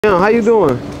Damn, how you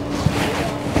doing?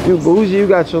 You bougie, you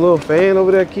got your little fan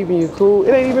over there keeping you cool.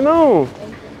 It ain't even on.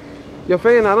 Your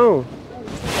fan not on.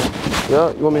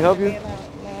 Yeah, you want me to help you?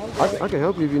 I can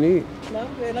help you if you need. No,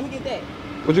 let me get that.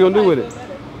 What you gonna do with it?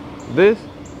 This?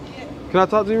 Can I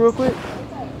talk to you real quick?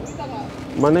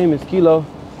 My name is Kilo.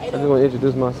 I just want to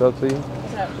introduce myself to you.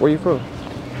 Where you from?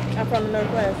 I'm from the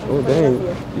Northwest. Oh dang,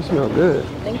 you smell good.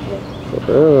 Thank you.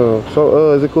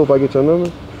 So is it cool if I get your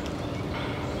number?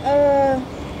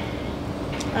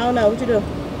 I don't know. What you do?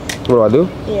 What do I do?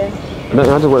 Yeah.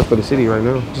 Nothing. I just work for the city right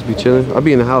now. Just be chilling. I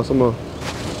be in the house. I'm a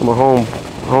home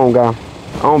guy.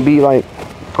 I don't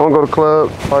go to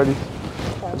clubs, parties.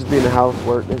 I just be in the house,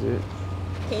 work. That's it.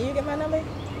 Can you get my number?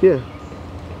 Yeah.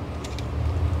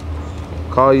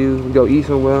 Call you. We go eat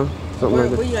somewhere. Something like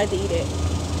that. Where you like to eat at?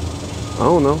 I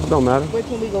don't know. It don't matter. Where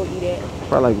can we go eat at?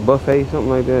 Probably like buffet, something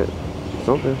like that.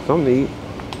 Something to eat.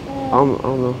 I don't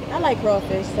know. I like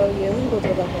crawfish, so yeah, we can go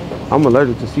to a buffet. I'm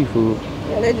allergic to seafood.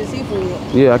 You're allergic to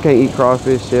seafood? Yeah, I can't eat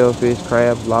crawfish, shellfish,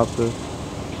 crabs, lobster.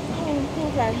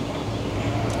 Okay.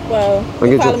 Well,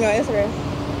 you can follow me on Instagram.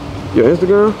 Your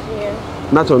Instagram? Yeah.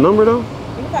 Not your number though? You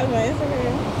can follow me on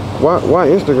Instagram. Why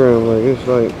Instagram? Like it's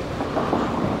like.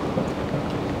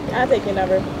 I'll take your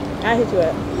number. I'll hit you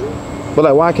up. But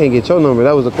like, why I can't get your number?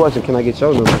 That was the question. Can I get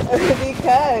your number?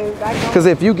 Because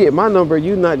if you get my number,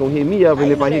 you're not gonna hit me up, and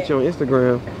if I hit you on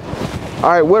Instagram, all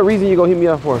right. What reason you gonna hit me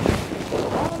up for?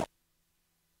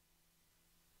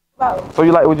 So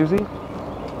you like what you see?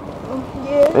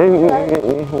 Yeah.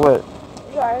 What?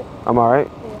 You alright? I'm alright.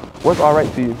 Yeah. What's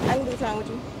alright to you? I can do time with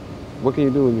you. What can you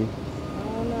do with me? I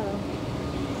don't know.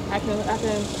 I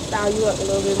can style you up a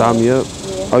little bit. Style me up?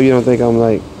 Yeah. Oh, you don't think I'm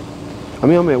like? I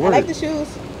mean, I'm at work. I like the shoes.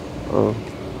 Oh,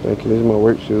 thank you. These are my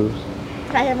work shoes.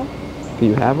 Can I have them? Can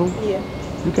you have them? Yeah.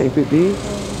 You can't fit these.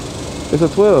 It's a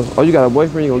 12. Oh, you got a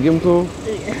boyfriend? You gonna give them to him?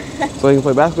 Yeah. So he can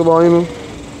play basketball in them?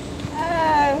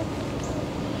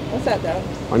 What's up, though?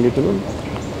 I can get to them.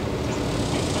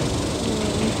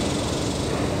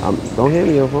 Don't hand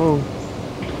me your phone.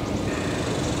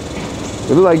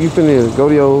 It look like you finna go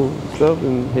to your stuff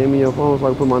and hand me your phone so I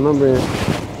can put my number in.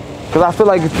 Cause I feel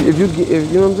like if you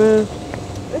know what I'm saying?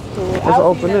 It's cool. It's an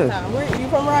openness. You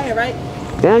from around here, right?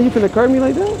 Damn, you finna curb me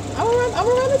like that? I'm gonna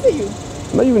run into you.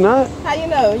 No, you not. How you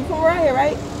know? You from around here,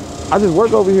 right? I just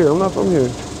work over here. I'm not from here.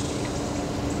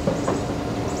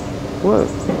 What?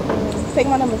 Take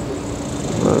my number.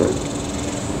 Alright.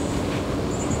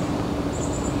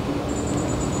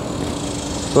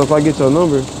 So if I get your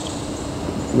number,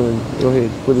 then go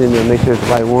ahead, put it in there, make sure it's the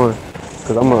right one.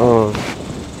 Cause I'm gonna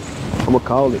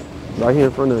call it right here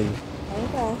in front of you.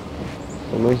 Okay.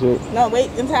 So make sure. No,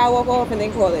 wait until I walk off and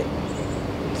then call it.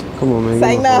 Come on, man.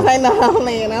 Say no, I'm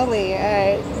laying.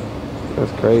 Alright.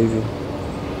 That's crazy.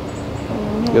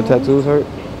 Your tattoos hurt?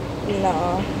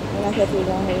 No, my tattoos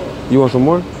don't hurt. You want some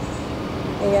more?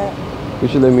 Yeah. You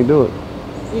should let me do it.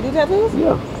 You do tattoos?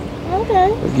 Yeah.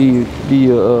 Okay. I'll give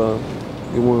you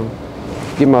get one.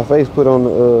 Get my face put on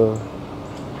the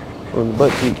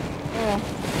butt cheek. Yeah. You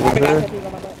know what I'm saying? Tattoos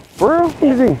on my butt. For real? Let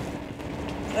me see.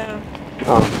 Yeah.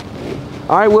 Oh.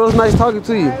 All right. Well, it's nice talking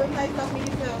to you. Alright, it was nice talking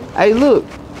to you too. Hey, look.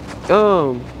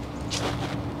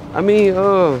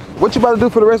 What you about to do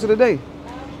for the rest of the day?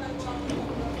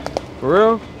 For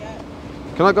real? Yeah.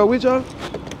 Can I go with y'all?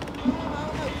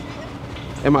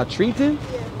 Am I treating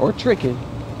or tricking?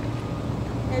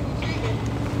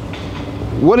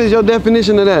 What is your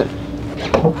definition of that?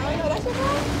 Oh, no, that's your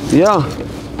car? Yeah. Oh,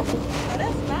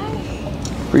 that's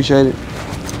nice. Appreciate it.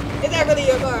 Is that really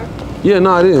your car? Yeah,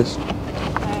 no, it is.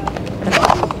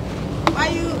 Why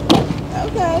you?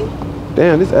 Okay.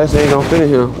 Damn, this ass ain't gonna fit in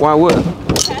here. Why what? Can I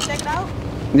check it out?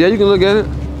 Yeah, you can look at it.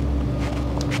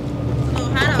 It's a little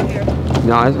hot out here.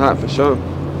 Nah, it's hot for sure.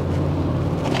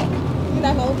 You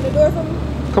not gonna open the door for me?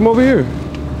 Come over here.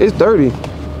 It's 30. You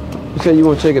said you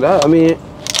want to check it out. I mean,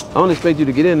 I don't expect you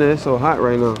to get in there. It's so hot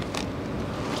right now.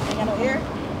 Ain't got no air?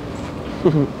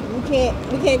 We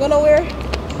can't go nowhere?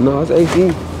 No, it's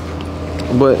AC.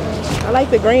 But I like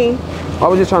the green. I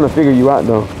was just trying to figure you out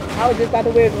though. I was just about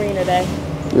to wear green today.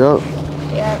 Yep.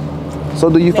 Yeah. So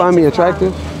do you find me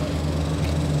attractive?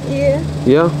 Yeah.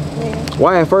 Yeah? Yeah.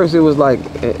 Why at first it was like,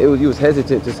 you was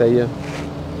hesitant to say yeah?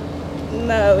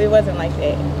 No, it wasn't like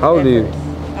that. How old are you?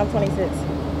 I'm 26.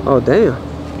 Oh, damn.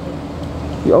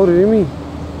 You older than me.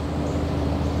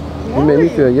 You made me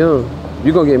feel young.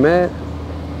 You gonna get mad?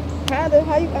 Kinda.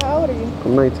 How old are you?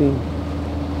 I'm 19.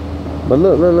 But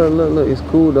look, it's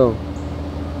cool though.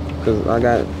 Cause I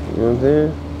got, you know what I'm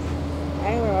saying? I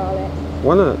ain't wear all that.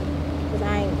 Why not? Cause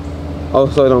I ain't. Oh,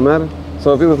 so it don't matter?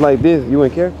 So if it was like this, you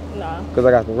wouldn't care? No. Cause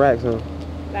I got the racks, huh?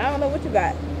 I don't know what you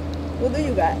got. What do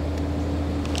you got?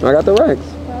 I got the racks.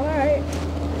 Alright.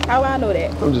 How do I know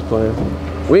that? I'm just playing.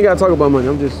 We ain't gotta talk about money.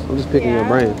 I'm just picking your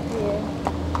brain.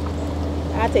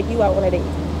 Yeah. I'll take you out one of these.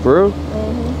 For real?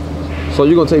 Mm-hmm. So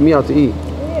you gonna take me out to eat?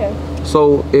 Yeah.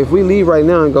 So if we leave right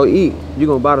now and go eat, you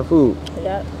gonna buy the food?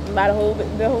 Yeah. Buy the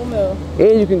whole meal.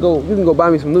 And you can go buy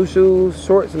me some new shoes,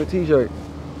 shorts, and a t-shirt.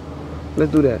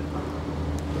 Let's do that.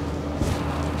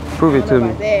 Prove it to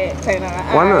me.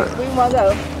 Why not? We want to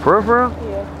go. For real, for real?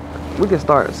 Yeah. We can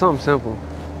start something simple.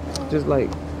 Just like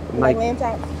like lamb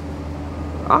chops?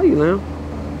 I'll eat lamb.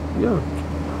 Yeah.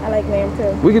 I like lamb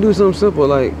too. We could do something simple,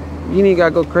 like you ain't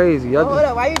gotta go crazy. Hold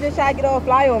up, why you just try to get all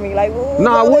fly on me? Like,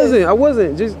 no, I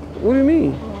wasn't. Just what do you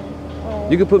mean?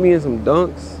 You could put me in some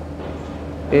dunks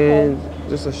and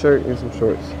just a shirt and some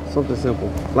shorts. Something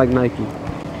simple, like Nike.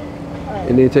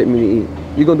 And then take me to eat.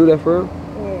 You gonna do that for real?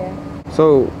 Yeah.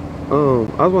 So,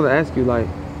 I was gonna ask you, like,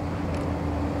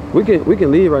 we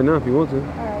can leave right now if you want to.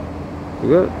 Alright. You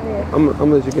good? Yeah. I'm gonna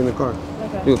let you get in the car.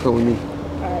 Okay. You gonna come with me.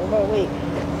 Alright, but wait.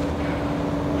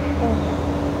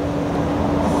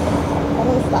 I'm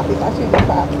gonna stop if I shoot the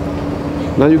pop.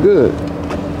 Now you good.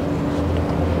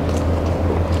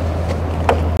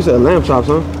 You said lamb chops,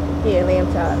 huh? Yeah,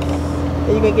 lamb chops.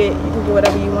 So you can get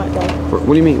whatever you want though.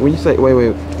 What do you mean? When you say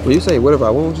when you say whatever I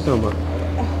want, what you talking about?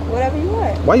 Whatever you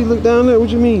want. Why you look down there? What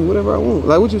you mean? Whatever I want.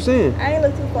 Like what you saying? I ain't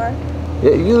look too far.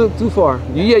 Yeah, you look too far.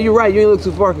 Yeah, you're right. You ain't look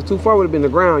too far because too far would have been the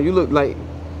ground. You look like,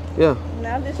 yeah. No,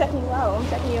 I'm just checking you out. I'm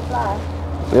checking your fly.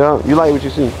 Yeah, you like what you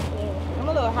see. Yeah. I'm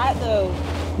a little hot though.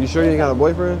 You sure you ain't got a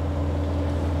boyfriend?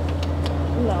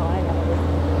 No, I ain't got a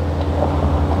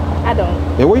boyfriend. I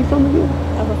don't. And where you from again?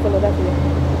 I'm from Philadelphia.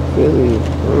 Philly.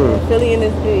 Yeah, Philly in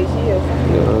this good. She is.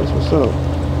 Yeah, that's what's up.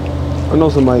 I know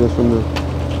somebody that's from there.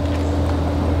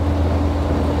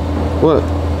 What?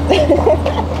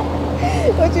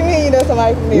 What you mean you know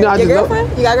somebody from there? No, your girlfriend?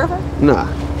 You got a girlfriend? Nah.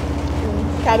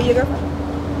 Can I be your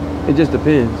girlfriend? It just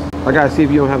depends. I gotta see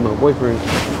if you don't have no boyfriend.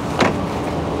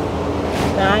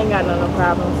 Nah, I ain't got no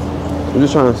problems. I'm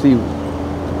just trying to see,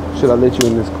 should I let you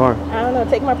in this car? I don't know,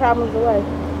 take my problems away.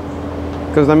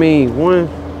 Cause I mean, one,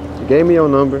 you gave me your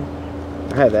number.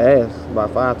 I had to ask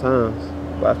about 5 times,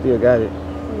 but I still got it.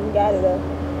 You got it though.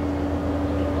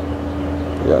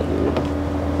 Yeah, I did.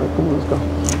 Alright, come on, let's go.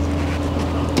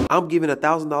 I'm giving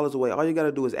 $1,000 away. All you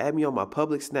gotta do is add me on my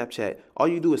public Snapchat. All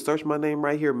you do is search my name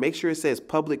right here. Make sure it says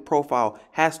public profile.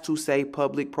 Has to say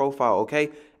public profile,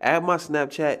 okay? Add my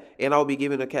Snapchat and I'll be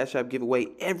giving a Cash App giveaway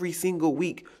every single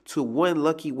week to one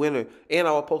lucky winner. And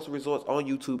I will post the results on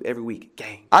YouTube every week.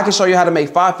 Gang. I can show you how to make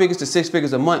 5 figures to 6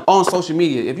 figures a month on social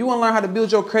media. If you want to learn how to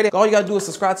build your credit, all you gotta do is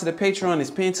subscribe to the Patreon. It's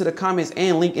pinned to the comments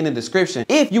and link in the description.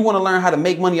 If you want to learn how to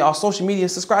make money off social media,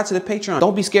 subscribe to the Patreon.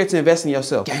 Don't be scared to invest in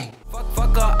yourself. Gang.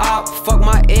 Fuck her up, fuck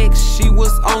my ex, she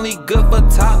was only good for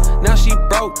top. Now she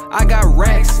broke, I got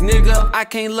racks, nigga. I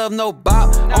can't love no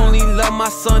bop, only love my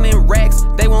son in racks.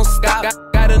 They won't stop.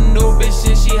 Got a new bitch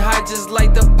and she hot just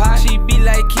like the pot. She be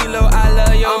like Kilo, I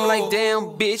love you. I'm like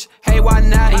damn bitch, hey why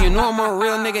not? And you know I'm a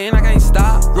real nigga and I can't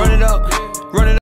stop. Run it up, run it up.